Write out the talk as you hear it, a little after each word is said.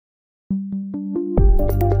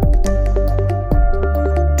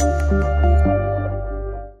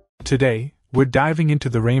Today, we're diving into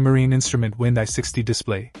the Raymarine Instrument Wind I60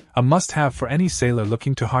 display, a must-have for any sailor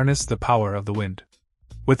looking to harness the power of the wind.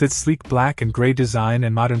 With its sleek black and gray design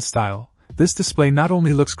and modern style, this display not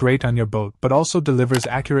only looks great on your boat but also delivers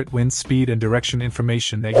accurate wind speed and direction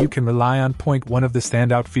information that you can rely on. One of the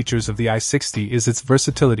standout features of the I60 is its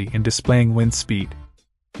versatility in displaying wind speed.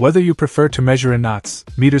 Whether you prefer to measure in knots,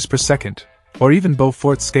 meters per second, or even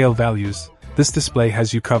Beaufort scale values, this display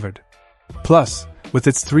has you covered. Plus, with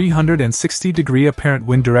its 360-degree apparent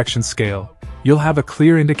wind direction scale, you'll have a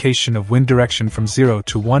clear indication of wind direction from 0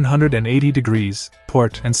 to 180 degrees,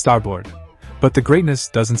 port and starboard. But the greatness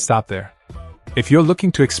doesn't stop there. If you're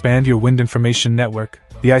looking to expand your wind information network,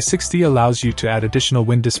 the I60 allows you to add additional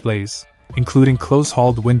wind displays, including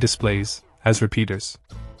close-hauled wind displays, as repeaters.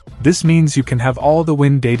 This means you can have all the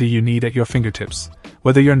wind data you need at your fingertips,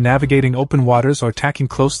 whether you're navigating open waters or tacking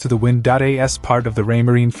close to the wind. As part of the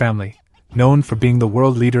Raymarine family, known for being the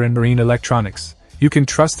world leader in marine electronics, you can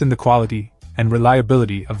trust in the quality and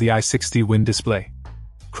reliability of the I60 wind display.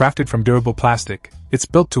 Crafted from durable plastic, it's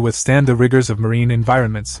built to withstand the rigors of marine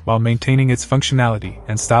environments while maintaining its functionality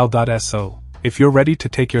and style. So, if you're ready to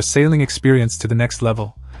take your sailing experience to the next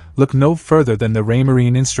level, look no further than the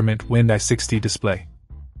Raymarine Instrument Wind I60 display.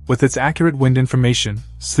 With its accurate wind information,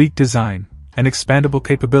 sleek design, and expandable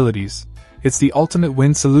capabilities, it's the ultimate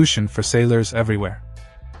wind solution for sailors everywhere.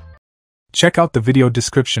 Check out the video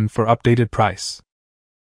description for updated price.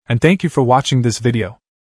 And thank you for watching this video.